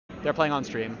They're playing on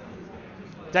stream.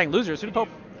 Dang, losers. Who did Pope?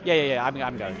 Yeah.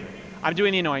 I'm going. I'm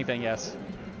doing the annoying thing, yes.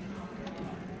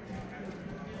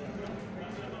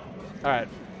 All right.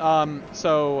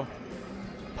 So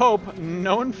Pope,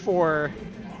 known for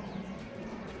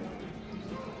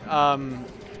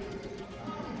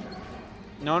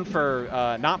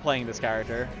not playing this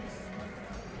character,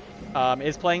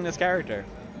 is playing this character.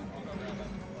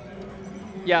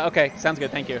 Yeah, okay, sounds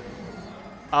good, thank you.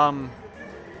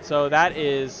 So that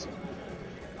is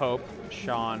Pope,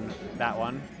 Sean, that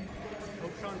one.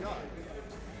 Pope Sean God.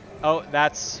 Oh,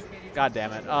 that's, god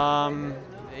damn it.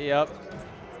 Yep.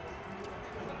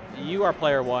 You are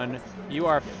player 1. You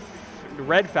are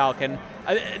Red Falcon.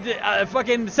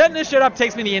 Fucking setting this shit up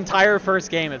takes me the entire first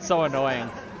game. It's so annoying.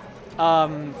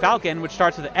 Falcon, which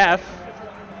starts with F.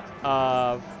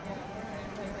 Pope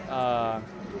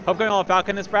going all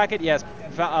Falcon in this bracket? Yes.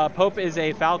 Pope is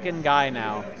a Falcon guy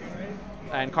now.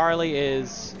 And Carly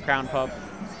is Crown Pope.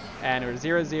 And it was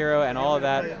 0-0 and all of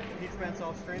that. Defense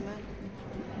off screen then?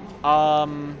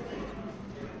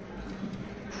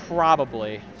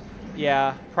 Probably.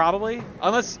 Yeah, probably.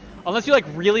 Unless you like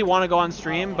really want to go on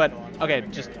stream, but okay,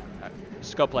 just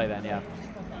go play then, yeah.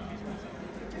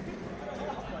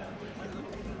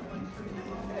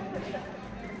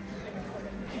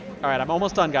 All right, I'm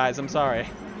almost done, guys. I'm sorry.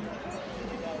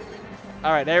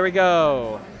 All right, there we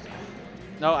go.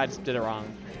 No, I just did it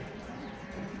wrong.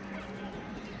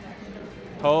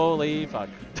 Holy fuck.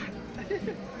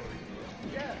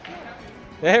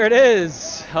 There it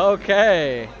is.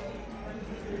 Okay.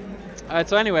 All right,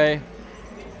 so anyway,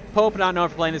 Pope not known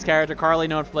for playing this character. Carly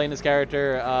known for playing this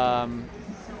character.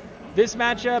 This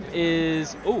matchup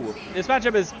is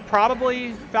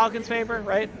probably Falcon's favor,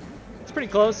 right? It's pretty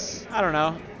close. I don't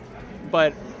know.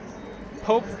 But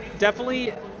Pope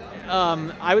definitely,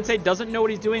 I would say, doesn't know what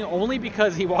he's doing only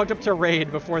because he walked up to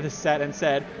Raid before the set and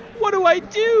said, "What do I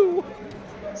do?"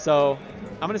 So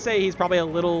I'm gonna say he's probably a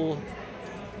little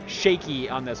shaky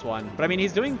on this one. But I mean,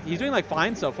 he's doing like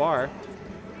fine so far.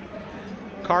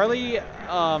 Carly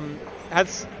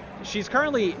she's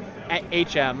currently at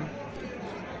HM,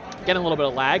 getting a little bit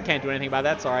of lag. Can't do anything about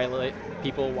that. Sorry,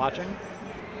 people watching.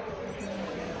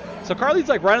 So Carly's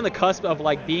like right on the cusp of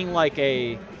like being like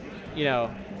a, you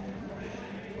know,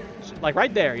 like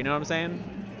right there. You know what I'm saying?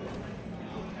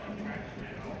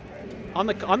 On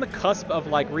the cusp of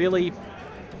like really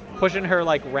pushing her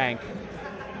like rank.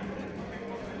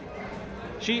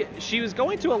 She was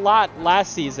going to a lot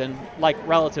last season, like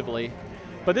relatively,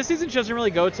 but this season she doesn't really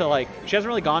go to like she hasn't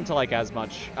really gone to like as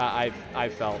much.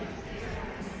 I've felt.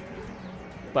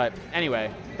 But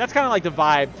anyway, that's kind of like the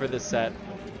vibe for this set.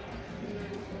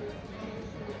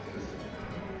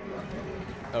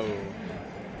 Oh.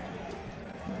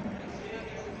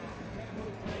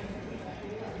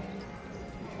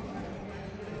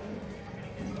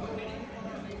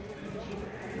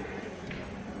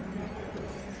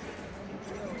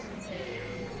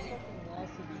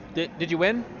 Did you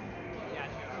win? Yeah,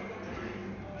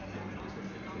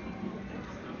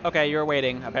 Okay, you were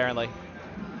waiting, apparently.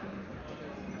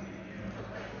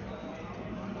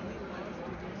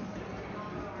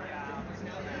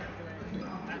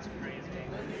 that's crazy.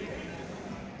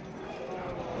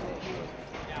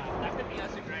 Yeah, that could be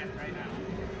us a grand right now.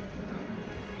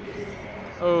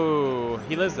 Oh,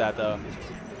 he lives that though.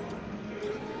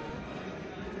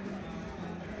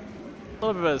 A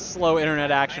little bit of slow internet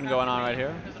action going on right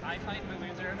here. I fight my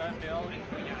loser, Bill, and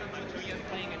Tuya's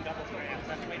playing in double strands.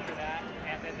 I have to wait for that,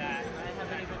 and then that. I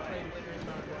haven't even played Winners on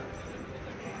one.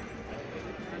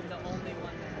 I'm the only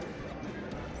one that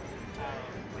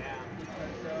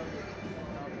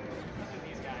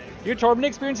these guys. Your tournament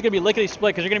experience is gonna be lickety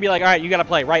split because you're gonna be like, all right, you gotta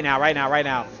play right now,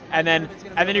 and then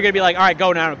you're gonna be like, all right,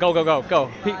 go now, go,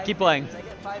 keep playing. I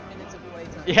get 5 minutes of play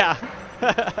time. Yeah.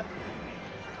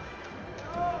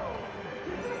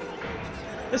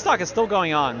 This talk is still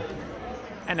going on,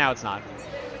 and now it's not.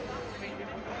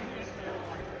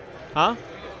 Huh?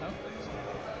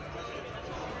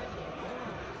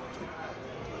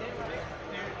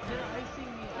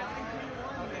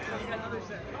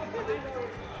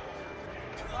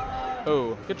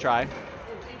 Oh, good try.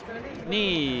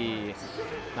 Knee.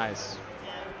 Nice.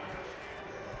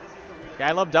 Yeah,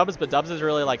 I love Dubs, but Dubs is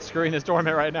really like screwing this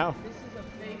tournament right now. This is a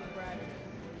fake bracket.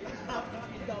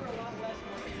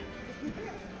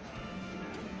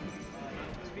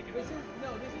 This is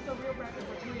a real bracket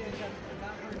for 2 years.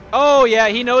 Oh yeah,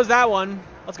 he knows that one.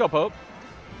 Let's go, Pope.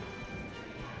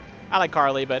 I like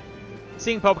Carly, but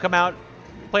seeing Pope come out,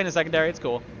 playing a secondary, it's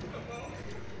cool.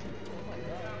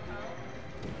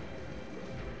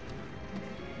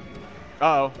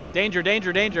 Uh-oh. Danger,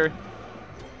 danger, danger.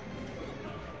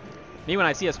 Me when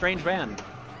I see a strange band.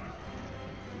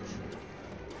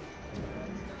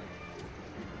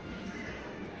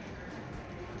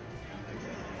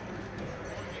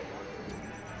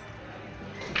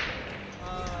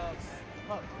 Oh.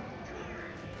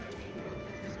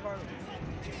 This Carly.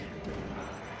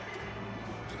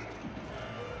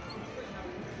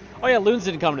 Oh yeah, Loons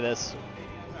didn't come to this.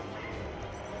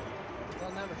 They'll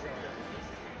never show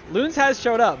up. Loons has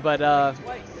showed up, but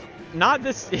Twice. not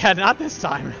this. Yeah, not this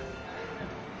time.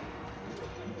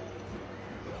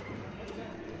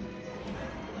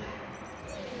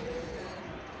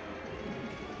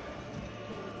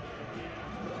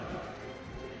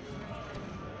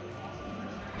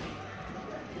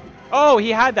 Oh, he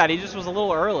had that. He just was a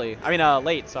little early. I mean,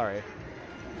 late. Sorry.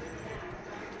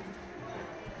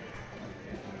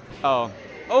 Oh.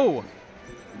 Oh.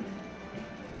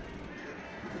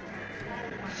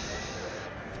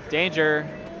 Danger.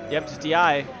 Yep, just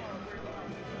DI.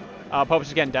 Pope's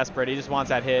just getting desperate. He just wants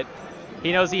that hit.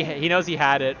 He knows he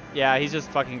had it. Yeah, he's just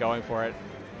fucking going for it.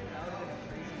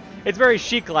 It's very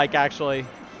Sheik-like, actually.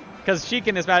 Because Sheik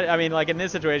in this match, I mean, like in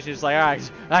this situation, he's just like, alright,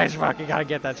 I just fucking gotta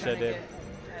get that shit, dude.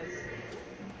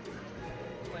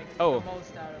 Oh. The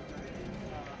most out of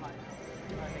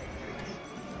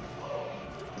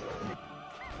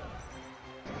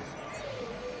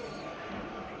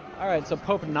Alright, so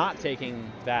Pope not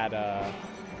taking that,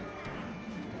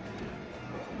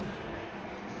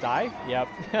 die? Yep.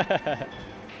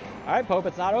 Alright, Pope,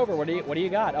 it's not over. What do you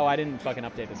got? Oh, I didn't fucking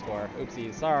update the score.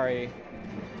 Oopsies, sorry.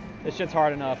 This shit's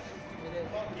hard enough. It is.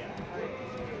 Oh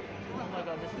my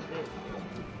god, this is big.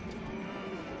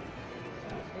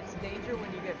 It's danger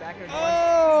when you get back here.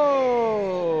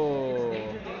 Oh!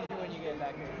 It's danger when you get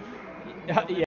back here. Yeah.